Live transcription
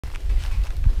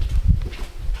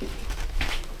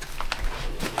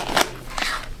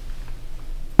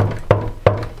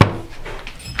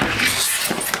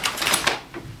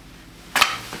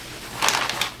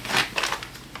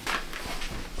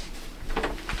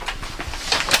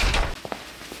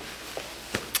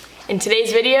In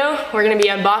today's video, we're going to be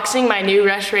unboxing my new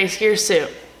Rush Racegear suit.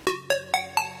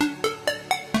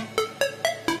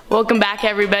 Welcome back,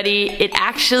 everybody. It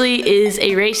actually is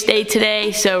a race day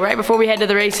today, so right before we head to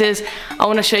the races, I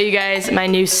want to show you guys my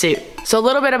new suit. So a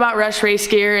little bit about Rush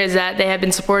Racegear is that they have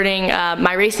been supporting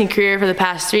my racing career for the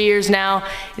past 3 years now.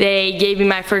 They gave me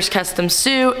my first custom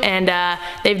suit, and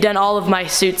they've done all of my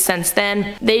suits since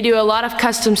then. They do a lot of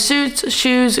custom suits,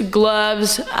 shoes,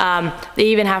 gloves. They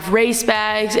even have race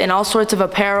bags and all sorts of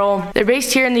apparel. They're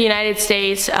based here in the United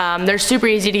States. They're super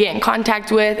easy to get in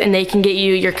contact with, and they can get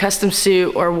you your custom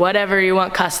suit or whatever you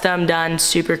want custom done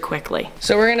super quickly.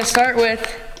 So we're gonna start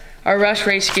with our Rush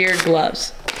Racegear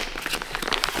gloves.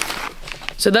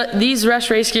 So these Rush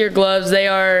Racegear gloves, they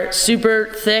are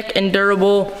super thick and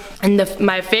durable. And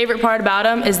my favorite part about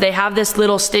them is they have this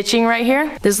little stitching right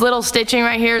here. This little stitching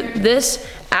right here, this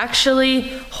actually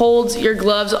holds your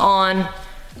gloves on.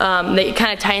 It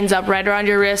kind of tightens up right around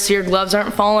your wrist so your gloves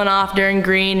aren't falling off during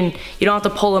green and you don't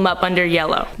have to pull them up under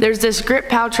yellow. There's this grip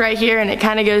pouch right here and it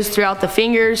kind of goes throughout the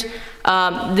fingers.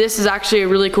 This is actually a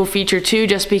really cool feature too,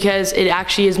 just because it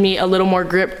actually gives me a little more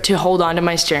grip to hold onto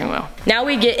my steering wheel. Now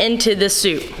we get into the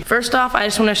suit. First off, I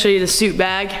just want to show you the suit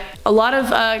bag. A lot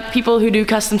of people who do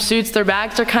custom suits, their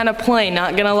bags are kind of plain,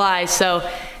 not gonna lie. So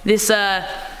this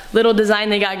little design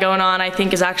they got going on, I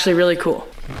think is actually really cool.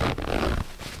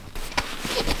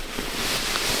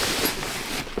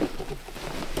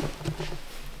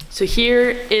 So here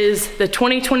is the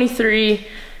 2023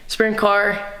 Sprint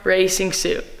Car Racing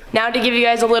suit. Now to give you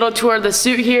guys a little tour of the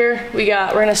suit here, we're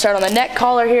gonna start on the neck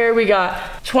collar here. We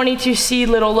got 22C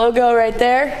little logo right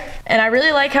there. And I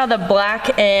really like how the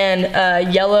black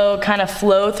and yellow kind of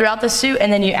flow throughout the suit,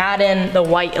 and then you add in the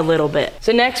white a little bit.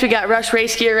 So next we got Rush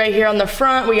Racegear right here on the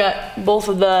front. We got both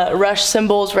of the Rush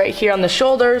symbols right here on the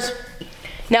shoulders.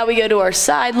 Now we go to our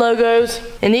side logos,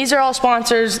 and these are all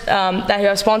sponsors that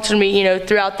have sponsored me,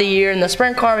 throughout the year. In the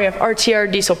Sprint Car, we have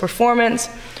RTR Diesel Performance,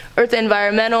 Earth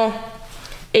Environmental,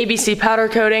 ABC Powder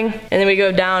Coating, and then we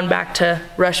go down back to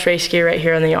Rush Racegear right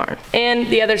here on the arm. And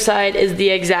the other side is the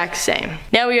exact same.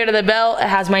 Now we go to the belt. It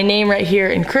has my name right here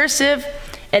in cursive,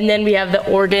 and then we have the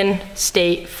Oregon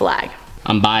State flag.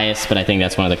 I'm biased, but I think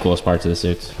that's one of the coolest parts of the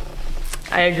suits.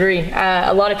 I agree.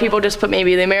 A lot of people just put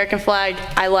maybe the American flag.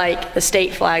 I like the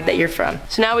state flag that you're from.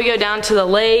 So now we go down to the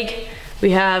leg.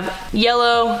 We have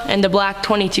yellow and the black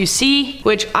 22C,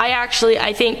 which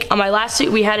I think on my last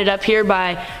suit we had it up here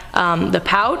by the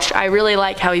pouch. I really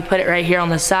like how he put it right here on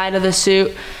the side of the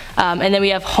suit. And then we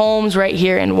have Holmes right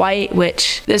here in white,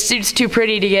 which this suit's too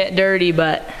pretty to get dirty,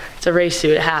 but it's a race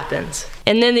suit, it happens.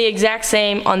 And then the exact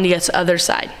same on the other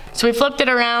side. So we flipped it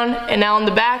around, and now on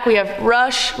the back we have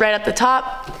Rush right at the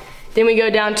top. Then we go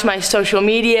down to my social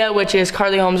media, which is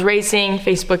Carly Holmes Racing,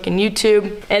 Facebook and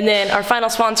YouTube. And then our final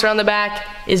sponsor on the back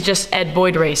is just Ed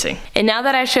Boyd Racing. And now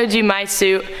that I showed you my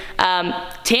suit,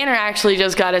 Tanner actually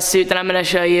just got a suit that I'm gonna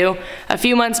show you. A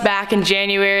few months back in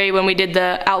January when we did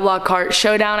the Outlaw Kart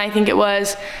Showdown, I think it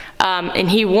was, and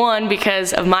he won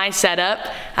because of my setup.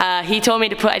 He told me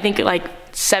to put, I think, like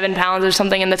 7 pounds or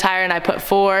something in the tire, and I put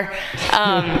 4.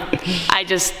 I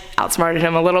just outsmarted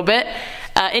him a little bit.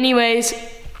 Anyways,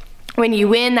 when you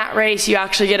win that race, you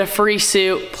actually get a free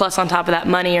suit, plus on top of that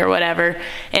money or whatever.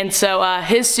 And so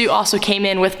his suit also came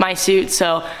in with my suit,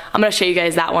 so I'm gonna show you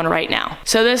guys that one right now.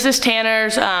 So this is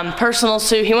Tanner's personal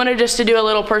suit. He wanted just to do a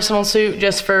little personal suit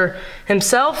just for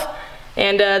himself.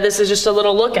 And this is just a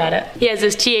little look at it. He has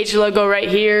his TH logo right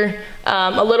here,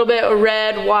 a little bit of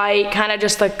red, white, kind of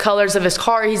just the colors of his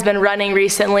car he's been running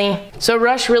recently. So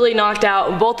Rush really knocked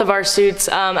out both of our suits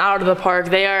out of the park.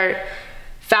 They are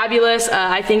fabulous.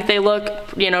 I think they look,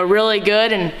 really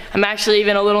good, and I'm actually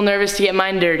even a little nervous to get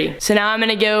mine dirty. So now I'm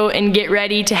gonna go and get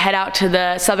ready to head out to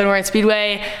the Southern World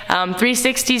Speedway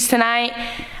 360s tonight.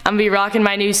 I'm gonna be rocking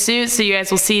my new suit, so you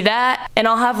guys will see that. And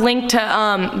I'll have linked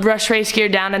to Rush Racegear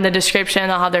down in the description.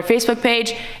 I'll have their Facebook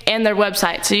page and their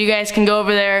website, so you guys can go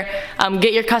over there,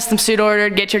 get your custom suit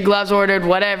ordered, get your gloves ordered,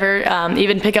 whatever.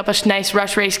 Even pick up a nice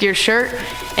Rush Racegear shirt,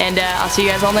 and I'll see you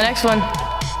guys on the next one.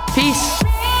 Peace.